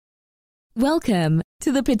Welcome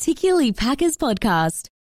to the Particularly Packers podcast.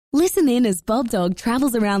 Listen in as Bob Dog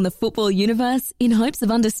travels around the football universe in hopes of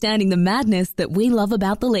understanding the madness that we love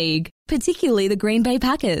about the league, particularly the Green Bay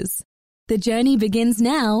Packers. The journey begins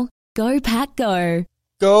now. Go Pack Go.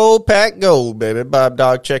 Go Pack Go, baby. Bob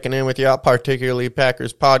Dog checking in with y'all, Particularly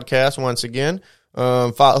Packers podcast once again.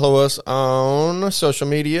 Follow us on social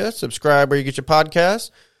media. Subscribe where you get your podcasts.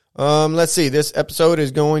 Let's see. This episode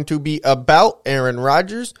is going to be about Aaron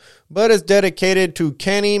Rodgers, but it's dedicated to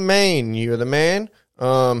Kenny Mayne. You're the man.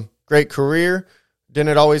 Great career.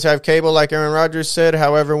 Didn't always have cable like Aaron Rodgers said.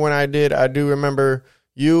 However, when I did, I do remember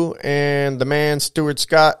you and the man, Stuart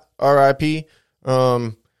Scott, R.I.P.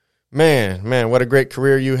 Man, what a great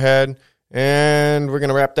career you had. And we're going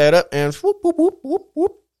to wrap that up. And whoop, whoop, whoop, whoop,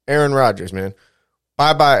 whoop. Aaron Rodgers, man.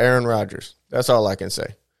 Bye-bye, Aaron Rodgers. That's all I can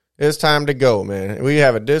say. It's time to go, man. We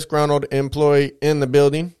have a disgruntled employee in the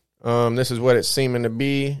building. This is what it's seeming to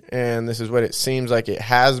be, and this is what it seems like it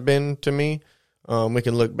has been to me. We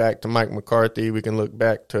can look back to Mike McCarthy. We can look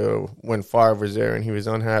back to when Favre was there and he was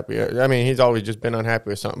unhappy. I mean, he's always just been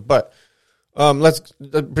unhappy with something. But let's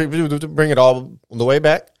bring it all the way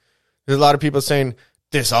back. There's a lot of people saying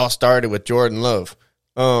this all started with Jordan Love.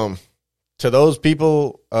 To those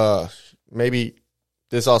people, maybe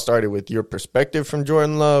this all started with your perspective from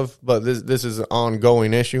Jordan Love, but this is an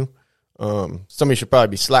ongoing issue. Somebody should probably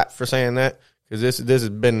be slapped for saying that because this has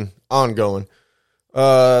been ongoing.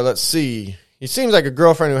 Let's see. He seems like a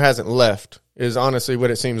girlfriend who hasn't left is honestly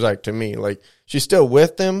what it seems like to me. Like, she's still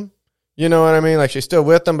with him. You know what I mean? Like, she's still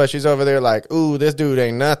with him, but she's over there like, ooh, this dude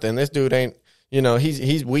ain't nothing. This dude ain't,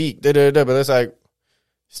 he's weak. But it's like,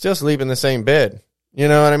 still sleep in the same bed. You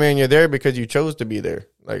know what I mean? You're there because you chose to be there.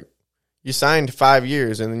 Like, you signed 5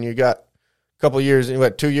 years, and then you got a couple years,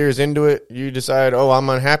 2 years into it, you decide, oh, I'm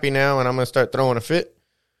unhappy now, and I'm going to start throwing a fit.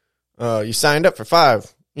 You signed up for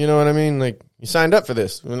 5. You know what I mean? Like, you signed up for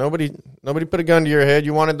this. Nobody put a gun to your head.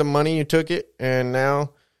 You wanted the money, you took it, and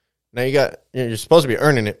now you're supposed to be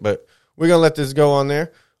earning it, but we're going to let this go on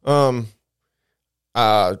there.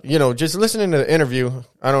 Just listening to the interview,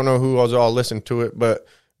 I don't know who was all listened to it, but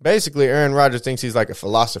basically, Aaron Rodgers thinks he's like a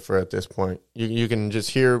philosopher at this point. You can just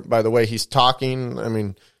hear by the way he's talking. I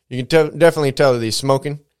mean, you can definitely tell that he's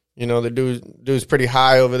smoking. The dude's pretty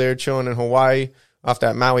high over there chilling in Hawaii off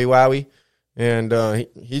that Maui Wowie. And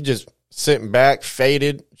he just sitting back,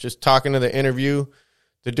 faded, just talking to the interview.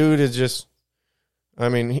 The dude is just,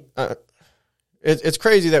 it's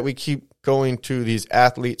crazy that we keep going to these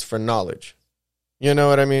athletes for knowledge. You know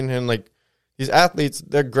what I mean? And like these athletes,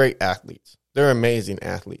 they're great athletes. They're amazing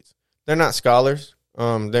athletes. They're not scholars.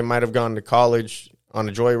 They might have gone to college on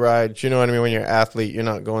a joyride. You know what I mean? When you're an athlete, you're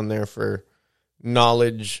not going there for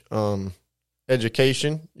knowledge,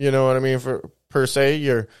 education. You know what I mean? Per se,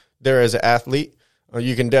 you're there as an athlete.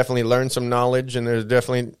 You can definitely learn some knowledge, and there's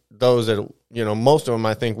definitely those that, most of them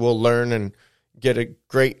I think will learn and get a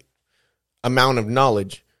great amount of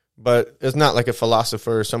knowledge. But it's not like a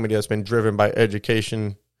philosopher or somebody that's been driven by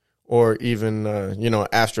education, or even,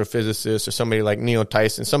 astrophysicist or somebody like Neil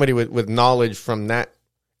Tyson, somebody with knowledge from that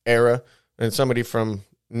era, and somebody from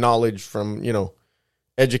knowledge from,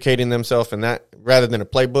 educating themselves in that rather than a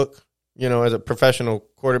playbook. As a professional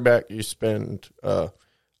quarterback, you spend,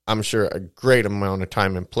 I'm sure, a great amount of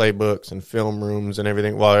time in playbooks and film rooms and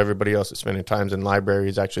everything, while everybody else is spending times in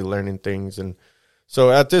libraries actually learning things. And so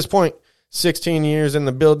at this point, 16 years in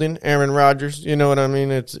the building, Aaron Rodgers, you know what I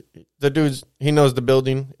mean? It's the dude's, he knows the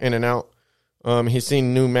building in and out. He's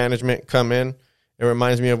seen new management come in. It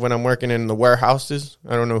reminds me of when I'm working in the warehouses.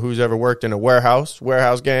 I don't know who's ever worked in a warehouse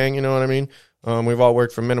gang, you know what I mean? We've all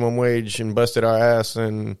worked for minimum wage and busted our ass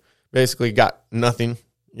and basically got nothing.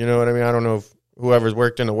 You know what I mean? I don't know if whoever's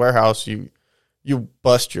worked in a warehouse, you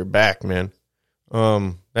bust your back, man.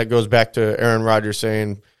 That goes back to Aaron Rodgers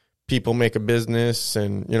saying people make a business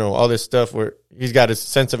and, all this stuff where he's got a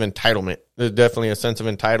sense of entitlement. There's definitely a sense of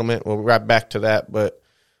entitlement. We'll wrap back to that. But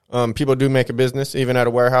people do make a business, even at a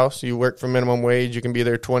warehouse. You work for minimum wage. You can be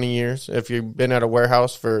there 20 years. If you've been at a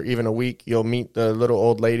warehouse for even a week, you'll meet the little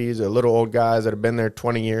old ladies, the little old guys that have been there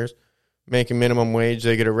 20 years, making minimum wage.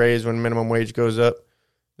 They get a raise when minimum wage goes up.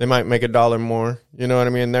 They might make $1 more. You know what I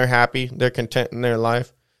mean? They're happy. They're content in their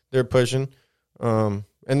life. They're pushing. And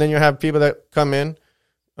then you have people that come in,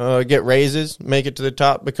 get raises, make it to the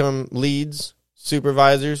top, become leads,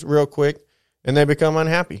 supervisors real quick, and they become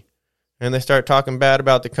unhappy. And they start talking bad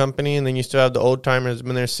about the company, and then you still have the old timers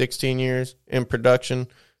been there 16 years in production,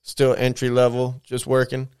 still entry level, just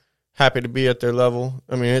working, happy to be at their level.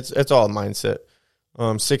 I mean, it's all mindset.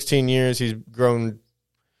 16 years, he's grown,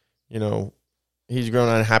 he's grown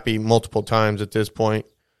unhappy multiple times at this point.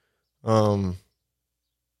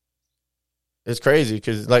 it's crazy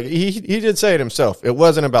because, like, he did say it himself. It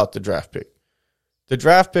wasn't about the draft pick. The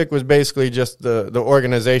draft pick was basically just the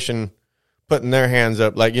organization putting their hands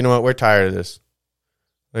up, like, you know what, we're tired of this.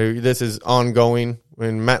 Like, this is ongoing.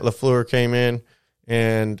 When Matt LaFleur came in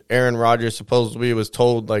and Aaron Rodgers supposedly was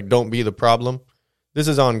told, like, don't be the problem. This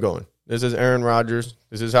is ongoing. This is Aaron Rodgers.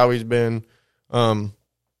 This is how he's been.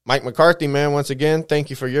 Mike McCarthy, man, once again, thank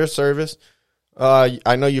you for your service.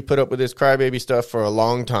 I know you put up with this crybaby stuff for a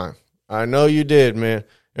long time. I know you did, man.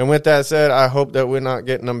 And with that said, I hope that we're not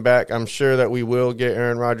getting them back. I'm sure that we will get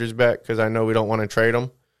Aaron Rodgers back because I know we don't want to trade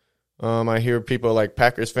him. I hear people like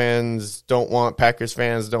Packer fans don't want this.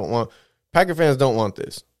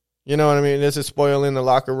 You know what I mean? This is spoiling the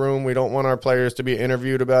locker room. We don't want our players to be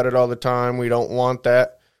interviewed about it all the time. We don't want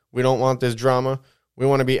that. We don't want this drama. We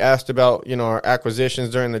want to be asked about, you know, our acquisitions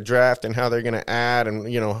during the draft and how they're going to add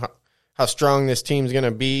and, you know, how strong this team's going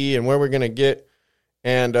to be and where we're going to get.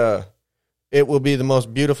 And it will be the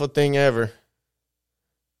most beautiful thing ever.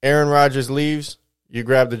 Aaron Rodgers leaves. You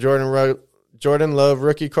grab the Jordan Love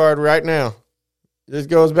rookie card right now. This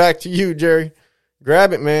goes back to you, Jerry.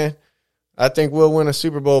 Grab it, man. I think we'll win a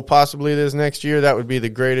Super Bowl possibly this next year. That would be the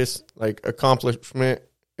greatest, like, accomplishment.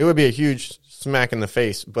 It would be a huge smack in the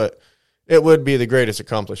face, but it would be the greatest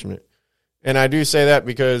accomplishment. And I do say that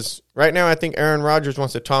because right now I think Aaron Rodgers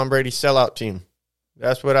wants a Tom Brady sellout team.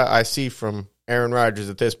 That's what I see from Aaron Rodgers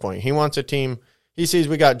at this point. He wants a team. He sees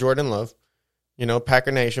we got Jordan Love. You know,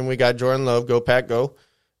 Packer Nation, we got Jordan Love. Go, Pack, go.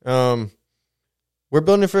 We're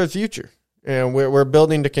building for the future, and we're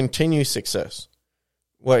building to continue success.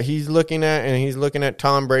 What he's looking at, and he's looking at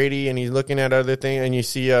Tom Brady, and he's looking at other things, and you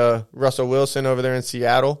see Russell Wilson over there in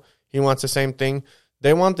Seattle. He wants the same thing.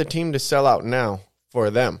 They want the team to sell out now for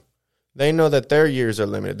them. They know that their years are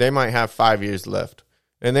limited. They might have 5 years left,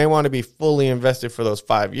 and they want to be fully invested for those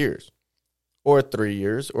 5 years or 3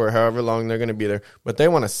 years or however long they're going to be there. But they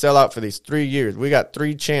want to sell out for these 3 years. We got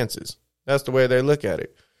 3 chances. That's the way they look at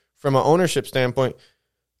it. From an ownership standpoint,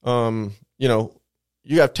 you know,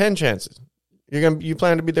 you have 10 chances. You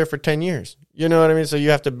plan to be there for 10 years. You know what I mean? So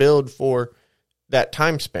you have to build for that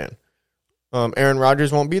time span. Aaron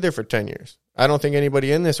Rodgers won't be there for 10 years. I don't think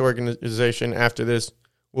anybody in this organization after this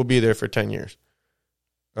will be there for 10 years.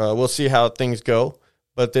 We'll see how things go.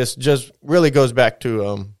 But this just really goes back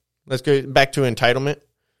to, let's go back to entitlement.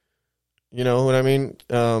 You know what I mean?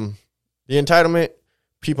 The entitlement,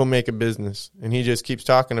 people make a business. And he just keeps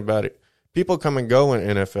talking about it. People come and go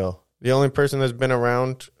in NFL. The only person that's been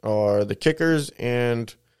around are the kickers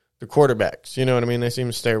and the quarterbacks. You know what I mean? They seem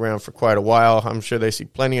to stay around for quite a while. I'm sure they see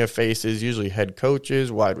plenty of faces, usually head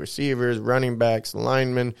coaches, wide receivers, running backs,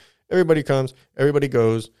 linemen. Everybody comes, everybody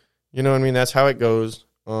goes. You know what I mean? That's how it goes.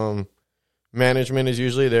 Management is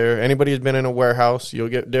usually there. Anybody who's been in a warehouse, you'll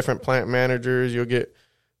get different plant managers. You'll get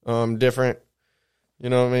different, you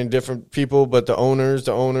know what I mean, different people. But the owners,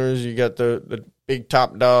 you got the big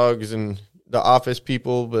top dogs and the office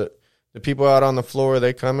people. But the people out on the floor,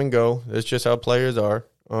 they come and go. That's just how players are.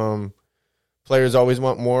 Players always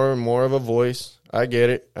want more and more of a voice. I get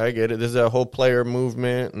it. This is a whole player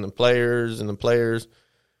movement and the players.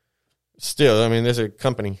 Still, I mean, this is a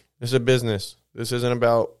company. This is a business. This isn't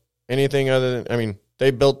about anything other than, I mean,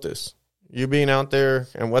 they built this. You being out there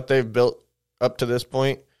and what they've built up to this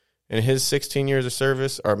point and his 16 years of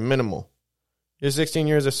service are minimal. His 16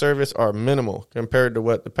 years of service are minimal compared to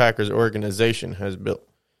what the Packers organization has built.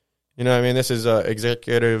 You know what I mean? This is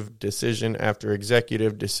executive decision after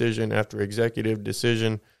executive decision after executive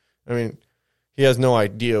decision. I mean, he has no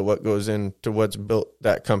idea what goes into what's built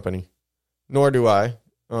that company. Nor do I.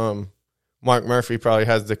 Mark Murphy probably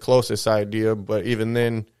has the closest idea, but even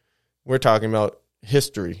then, we're talking about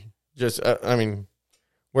history. Just, I mean,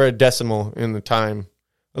 we're a decimal in the time.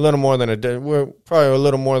 We're probably a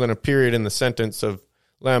little more than a period in the sentence of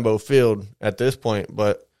Lambeau Field at this point,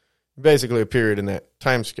 but basically a period in that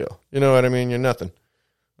time scale. You know what I mean? You're nothing.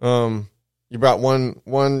 You brought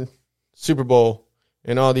one Super Bowl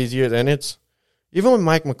in all these years, and it's even with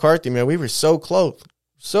Mike McCarthy, man, we were so close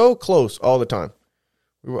all the time.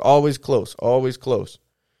 We were always close.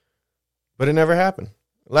 But it never happened.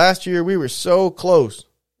 Last year, we were so close.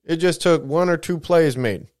 It just took 1 or 2 plays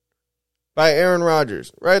made by Aaron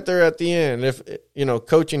Rodgers right there at the end. If, you know,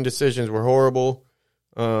 coaching decisions were horrible.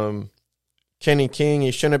 Kenny King,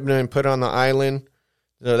 he shouldn't have been put on the island.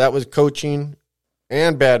 So that was coaching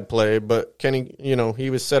and bad play, but Kenny, you know,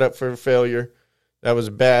 he was set up for failure. That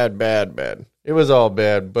was bad. It was all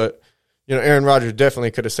bad, but, you know, Aaron Rodgers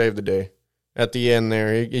definitely could have saved the day at the end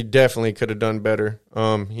there. He definitely could have done better.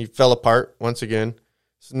 He fell apart once again.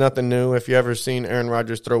 It's nothing new. If you ever seen Aaron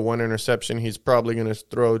Rodgers throw 1 interception, he's probably going to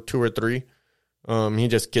throw 2 or 3. He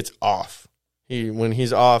just gets off. When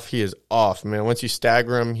he's off, he is off, man. Once you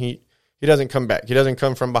stagger him, he doesn't come back. He doesn't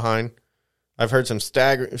come from behind. I've heard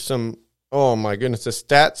oh my goodness, the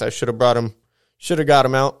stats. I should have got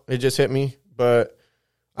him out. It just hit me. But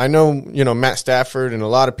I know, Matt Stafford and a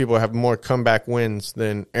lot of people have more comeback wins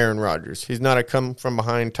than Aaron Rodgers. He's not a come from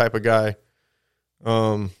behind type of guy.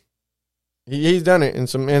 He's done it in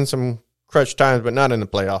some crutch times, but not in the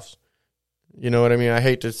playoffs. You know what I mean? I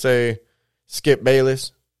hate to say Skip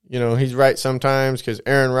Bayless. He's right sometimes because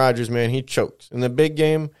Aaron Rodgers, man, he chokes. In the big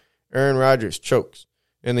game, Aaron Rodgers chokes.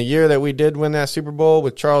 In the year that we did win that Super Bowl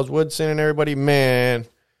with Charles Woodson and everybody, man,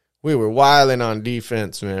 we were wilding on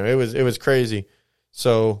defense, man. It was crazy.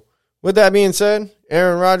 So with that being said,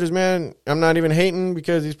 Aaron Rodgers, man, I'm not even hating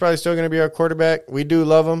because he's probably still going to be our quarterback. We do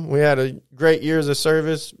love him. We had a great years of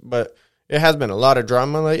service, but it has been a lot of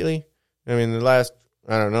drama lately. I mean, the last,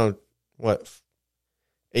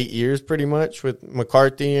 8 years pretty much with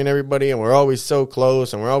McCarthy and everybody, and we're always so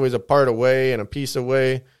close, and we're always a part away and a piece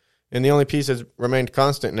away. And the only piece that's remained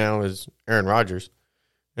constant now is Aaron Rodgers.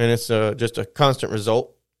 And it's just a constant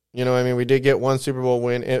result. We did get one Super Bowl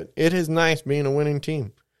win. It is nice being a winning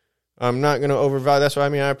team. I'm not going to overvalue. That's what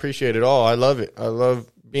I appreciate it all. I love it. I love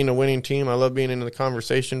being a winning team. I love being in the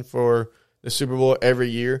conversation for the Super Bowl every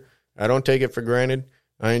year. I don't take it for granted.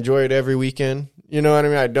 I enjoy it every weekend. You know what I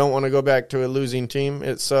mean? I don't want to go back to a losing team.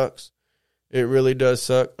 It sucks. It really does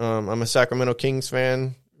suck. I'm a Sacramento Kings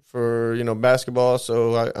fan for, basketball,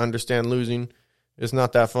 so I understand losing. It's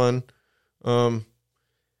not that fun.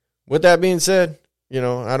 With that being said,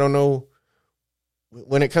 I don't know.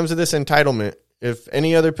 When it comes to this entitlement, if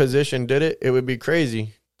any other position did it, it would be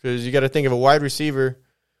crazy because you got to think of a wide receiver,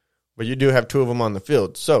 but you do have two of them on the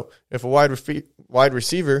field. So if a wide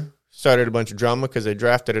receiver started a bunch of drama because they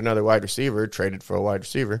drafted another wide receiver, traded for a wide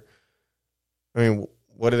receiver,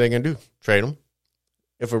 what are they going to do? Trade him?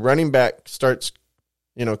 If a running back starts,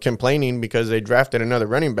 complaining because they drafted another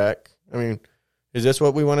running back, is this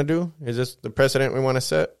what we want to do? Is this the precedent we want to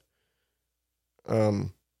set?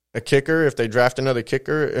 A kicker, if they draft another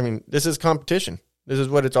kicker, this is competition. This is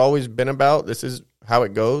what it's always been about. This is how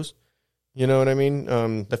it goes. You know what I mean?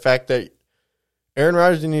 The fact that Aaron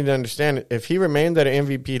Rodgers didn't need to understand, if he remained at an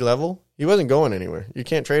MVP level, he wasn't going anywhere. You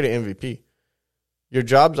can't trade an MVP. Your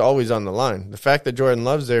job's always on the line. The fact that Jordan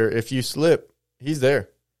Love's there, if you slip, he's there.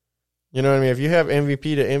 You know what I mean? If you have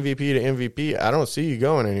MVP to MVP to MVP, I don't see you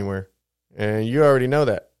going anywhere. And you already know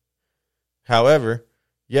that. However,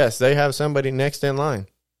 yes, they have somebody next in line.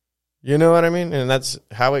 You know what I mean? And that's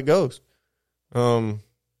how it goes. I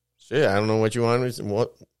don't know what you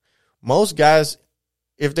want. Most guys,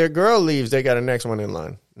 if their girl leaves, they got a next one in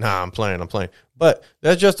line. Nah, I'm playing. But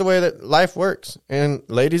that's just the way that life works. And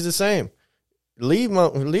ladies, the same. Leave,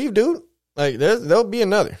 dude. Like, there'll be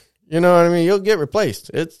another. You know what I mean? You'll get replaced.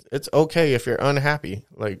 It's okay if you're unhappy.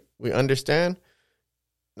 Like, we understand.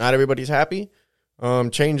 Not everybody's happy.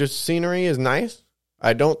 Change of scenery is nice.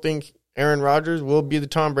 I don't think Aaron Rodgers will be the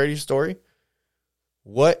Tom Brady story.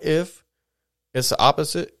 What if it's the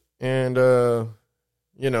opposite? And, Matt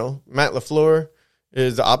LaFleur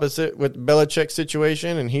is the opposite with Belichick's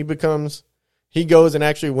situation, and he goes and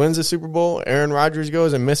actually wins the Super Bowl. Aaron Rodgers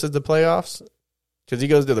goes and misses the playoffs because he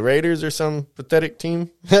goes to the Raiders or some pathetic team.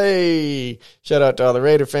 Hey, shout out to all the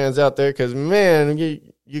Raider fans out there because, man,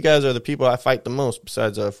 you guys are the people I fight the most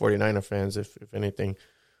besides 49er fans, if anything.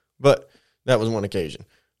 But that was one occasion.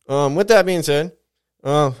 With that being said,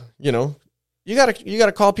 you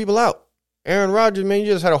gotta call people out. Aaron Rodgers, man, you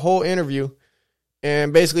just had a whole interview,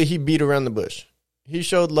 and basically he beat around the bush. He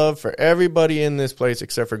showed love for everybody in this place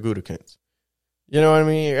except for Gutekunst. You know what I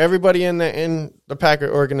mean? Everybody in the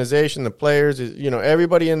Packer organization, the players,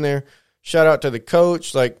 everybody in there. Shout out to the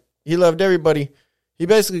coach. Like, he loved everybody. He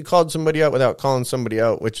basically called somebody out without calling somebody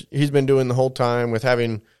out, which he's been doing the whole time with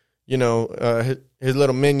having, his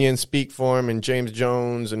little minions speak for him, and James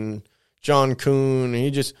Jones and John Kuhn. And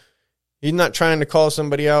he's not trying to call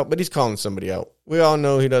somebody out, but he's calling somebody out. We all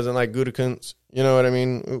know he doesn't like Gutekunst. You know what I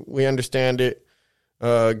mean? We understand it.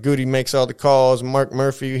 Goody makes all the calls. Mark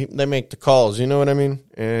Murphy, they make the calls. You know what I mean?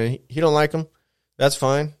 And he don't like them. That's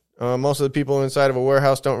fine. Most of the people inside of a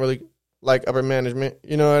warehouse don't really like upper management.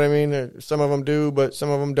 You know what I mean? Some of them do, but some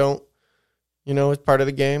of them don't. It's part of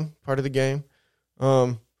the game.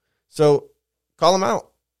 So call them out.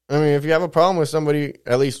 If you have a problem with somebody,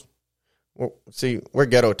 at least, we're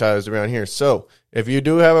ghetto ties around here. So if you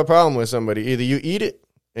do have a problem with somebody, either you eat it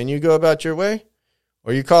and you go about your way,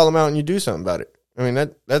 or you call them out and you do something about it.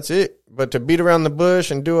 That's it. But to beat around the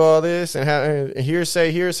bush and do all this and have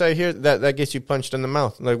hearsay, that gets you punched in the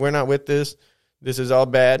mouth. Like, we're not with this. This is all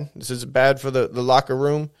bad. This is bad for the locker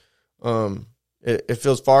room. It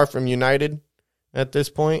feels far from united. at this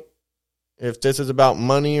point. If this is about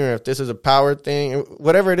money or if this is a power thing,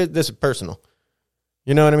 whatever it is, this is personal.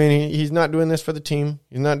 You know what I mean? He's not doing this for the team.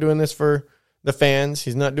 He's not doing this for the fans.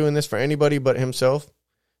 He's not doing this for anybody but himself.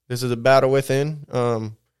 This is a battle within.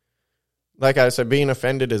 Like I said, being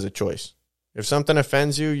offended is a choice. If something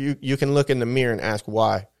offends you, you can look in the mirror and ask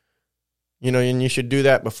why. You know, and you should do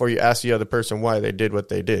that before you ask the other person why they did what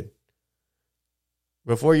they did.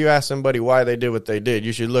 Before you ask somebody why they did what they did,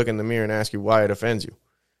 you should look in the mirror and ask you why it offends you.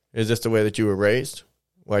 Is this the way that you were raised?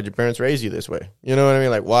 Why'd your parents raise you this way? You know what I mean?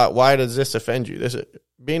 Like, why does this offend you?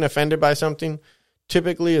 Being offended by something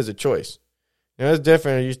typically is a choice. You know, it's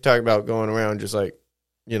different. You talk about going around just like,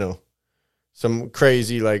 you know, some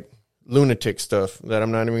crazy, like, lunatic stuff that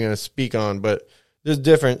I'm not even going to speak on. But there's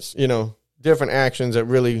different actions that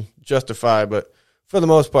really justify. But for the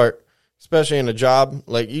most part, especially in a job,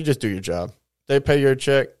 like, you just do your job. They pay your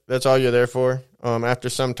check. That's all you're there for. After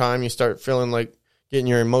some time, you start feeling like getting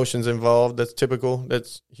your emotions involved. That's typical.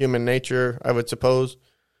 That's human nature, I would suppose.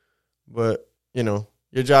 But, you know,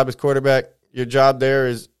 your job as quarterback, your job there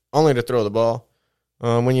is only to throw the ball.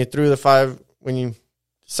 When you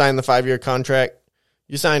signed the 5-year contract,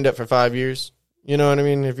 you signed up for 5 years. You know what I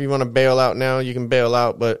mean? If you want to bail out now, you can bail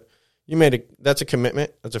out, but that's a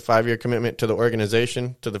commitment. That's a 5-year commitment to the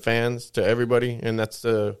organization, to the fans, to everybody, and that's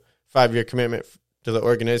the 5-year commitment to the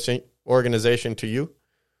organization to you.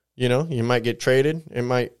 You know, you might get traded. It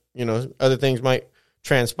might, you know, other things might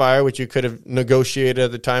transpire, which you could have negotiated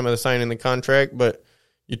at the time of the signing the contract, but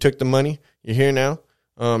you took the money. You're here now.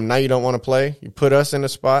 Now you don't want to play. You put us in a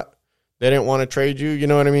spot. They didn't want to trade you. You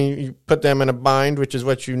know what I mean? You put them in a bind, which is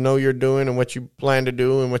what you know you're doing and what you plan to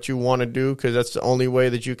do and what you want to do, because that's the only way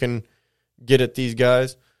that you can get at these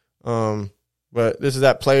guys. But this is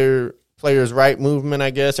that player's right movement,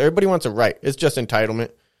 I guess. Everybody wants a right. It's just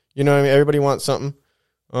entitlement. You know what I mean? Everybody wants something.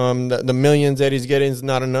 The millions that he's getting is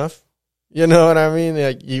not enough. You know what I mean?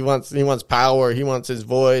 Like, he wants power. He wants his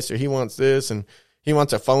voice, or he wants this, and he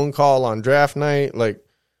wants a phone call on draft night. Like,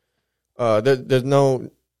 there's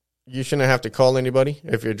no. You shouldn't have to call anybody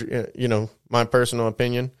if you're, you know, my personal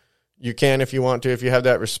opinion. You can if you want to, if you have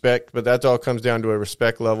that respect, but that all comes down to a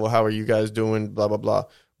respect level. How are you guys doing? Blah, blah, blah.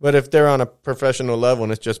 But if they're on a professional level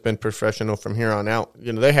and it's just been professional from here on out,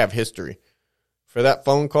 you know, they have history. For that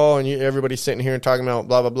phone call and everybody's sitting here and talking about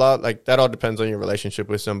blah, blah, blah, like, that all depends on your relationship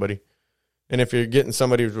with somebody. And if you're getting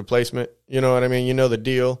somebody's replacement, you know what I mean? You know the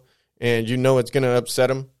deal, and you know it's going to upset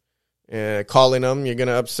them. Calling them, you're going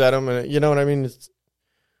to upset them. And you know what I mean? It's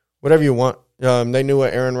whatever you want. They knew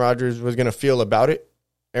what Aaron Rodgers was going to feel about it.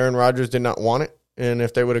 Aaron Rodgers did not want it. And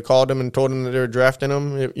if they would have called him and told him that they were drafting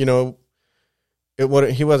him, he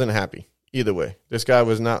wasn't happy either way. This guy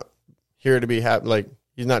was not here to be happy. Like,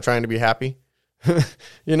 he's not trying to be happy.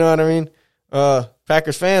 You know what I mean?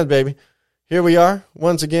 Packers fans, baby. Here we are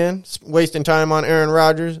once again, wasting time on Aaron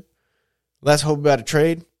Rodgers. Let's hope about a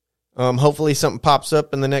trade. Hopefully something pops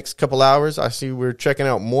up in the next couple hours. I see we're checking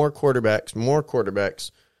out more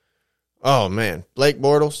quarterbacks. Oh, man. Blake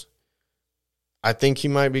Bortles, I think he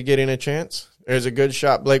might be getting a chance. There's a good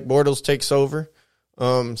shot Blake Bortles takes over.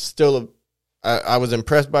 I was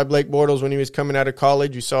impressed by Blake Bortles when he was coming out of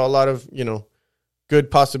college. You saw a lot of, you know,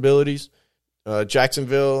 good possibilities.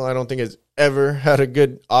 Jacksonville, I don't think, has ever had a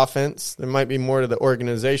good offense. There might be more to the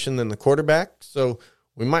organization than the quarterback. So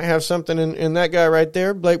we might have something in that guy right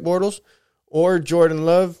there, Blake Bortles. Or Jordan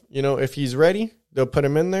Love, you know, if he's ready, they'll put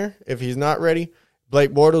him in there. If he's not ready,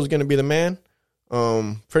 Blake Bortles is going to be the man.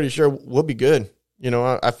 Pretty sure we'll be good. You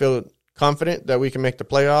know, I feel confident that we can make the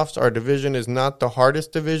playoffs. Our division is not the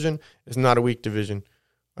hardest division. It's not a weak division.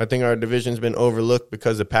 I think our division's been overlooked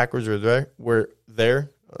because the Packers were there,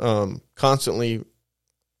 constantly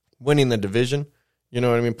winning the division. You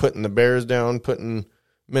know what I mean? Putting the Bears down, putting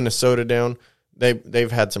Minnesota down.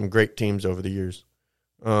 They've had some great teams over the years.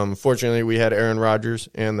 Fortunately, we had Aaron Rodgers,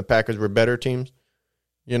 and the Packers were better teams.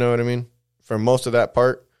 You know what I mean? For most of that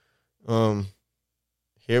part.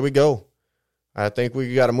 Here we go. I think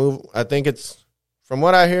we got to move. I think it's, from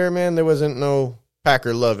what I hear, man, there wasn't no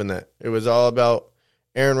Packer love in that. It was all about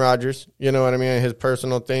Aaron Rodgers. You know what I mean? His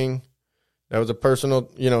personal thing. That was a personal,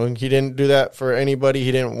 you know, he didn't do that for anybody.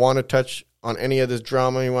 He didn't want to touch on any of this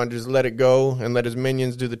drama. He wanted to just let it go and let his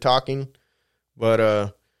minions do the talking.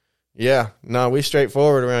 But, we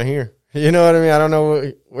straightforward around here. You know what I mean? I don't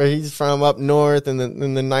know where he's from, up north in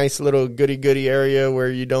the nice little goody-goody area where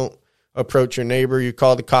you don't approach your neighbor. You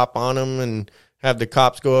call the cop on them and have the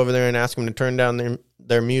cops go over there and ask them to turn down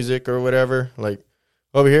their music or whatever. Like,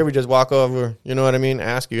 over here, we just walk over, you know what I mean?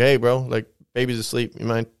 Ask you, hey, bro, like, baby's asleep. You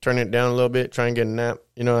mind turning it down a little bit, try and get a nap?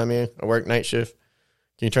 You know what I mean? I work night shift.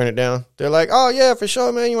 Can you turn it down? They're like, oh, yeah, for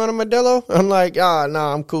sure, man. You want a Modelo? I'm like, no,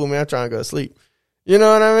 I'm cool, man. I'm trying to go to sleep. You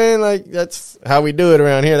know what I mean? Like, that's how we do it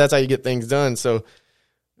around here. That's how you get things done. So,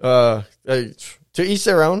 to each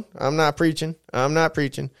their own. I'm not preaching.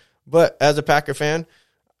 But as a Packer fan,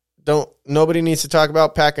 nobody needs to talk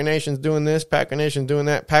about Packer Nation's doing this, Packer Nation's doing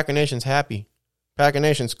that. Packer Nation's happy. Packer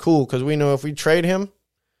Nation's cool because we know if we trade him,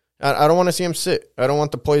 I don't want to see him sit. I don't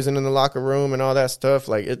want the poison in the locker room and all that stuff.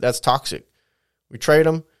 Like, that's toxic. We trade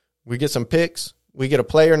him. We get some picks. We get a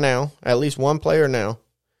player now, at least one player now,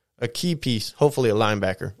 a key piece, hopefully a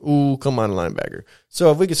linebacker. Ooh, come on, linebacker.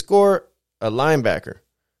 So if we could score a linebacker,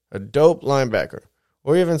 a dope linebacker,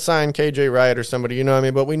 or even sign KJ Wright or somebody, you know what I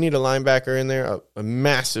mean? But we need a linebacker in there, a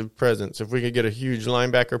massive presence. If we could get a huge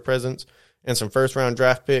linebacker presence and some first-round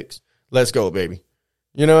draft picks, let's go, baby.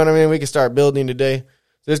 You know what I mean? We can start building today.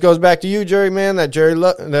 This goes back to you, Jerry, man. That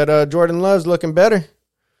Jordan Love's looking better.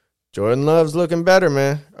 Jordan Love's looking better,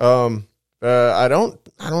 man. I don't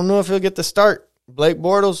know if he'll get the start. Blake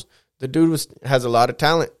Bortles, the dude has a lot of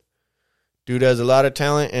talent. Dude has a lot of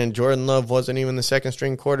talent, and Jordan Love wasn't even the second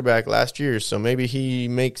string quarterback last year. So maybe he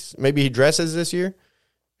dresses this year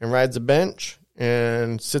and rides the bench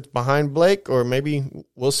and sits behind Blake, or maybe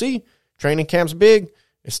we'll see. Training camp's big.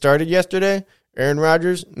 It started yesterday. Aaron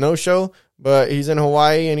Rodgers, no show, but he's in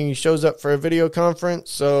Hawaii and he shows up for a video conference.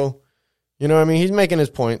 So, you know what I mean? He's making his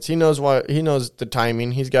points. He knows the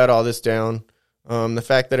timing. He's got all this down. The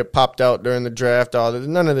fact that it popped out during the draft,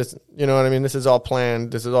 none of this, you know what I mean? This is all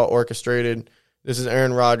planned. This is all orchestrated. This is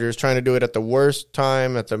Aaron Rodgers trying to do it at the worst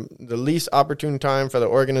time, at the least opportune time for the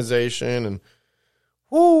organization. And,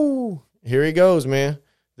 whoo, here he goes, man.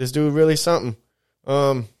 This dude really something.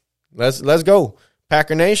 Let's go.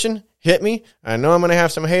 Packer Nation, hit me. I know I'm going to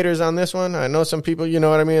have some haters on this one. I know some people, you know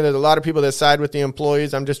what I mean? There's a lot of people that side with the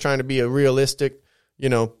employees. I'm just trying to be a realistic,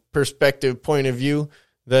 perspective, point of view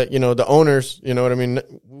that, the owners, you know what I mean,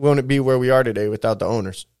 wouldn't be where we are today without the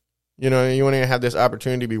owners. You want to have this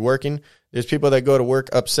opportunity to be working. There's people that go to work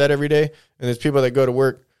upset every day, and there's people that go to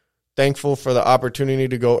work thankful for the opportunity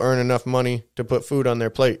to go earn enough money to put food on their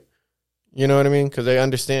plate. You know what I mean? Because they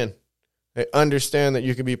understand. They understand that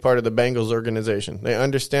you could be part of the Bengals organization. They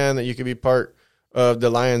understand that you could be part of the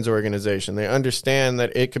Lions organization. They understand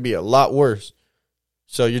that it could be a lot worse.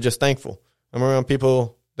 So you're just thankful. I'm around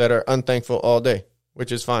people that are unthankful all day,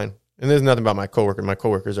 which is fine. And there's nothing about my coworker. My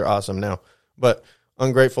coworkers are awesome now. But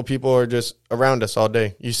ungrateful people are just around us all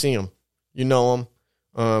day. You see them. You know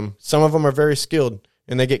them. Some of them are very skilled,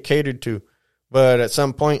 and they get catered to. But at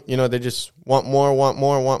some point, they just want more,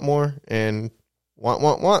 and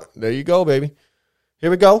want. There you go, baby.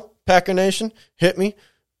 Here we go. Packer Nation, hit me.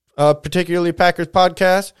 Particularly Packers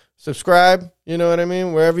podcast. Subscribe, you know what I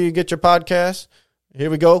mean? Wherever you get your podcasts.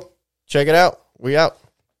 Here we go. Check it out. We out.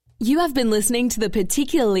 You have been listening to the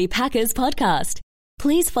Particularly Packers podcast.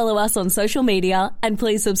 Please follow us on social media and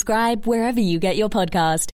please subscribe wherever you get your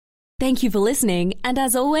podcast. Thank you for listening, and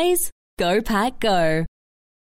as always, go Pack Go.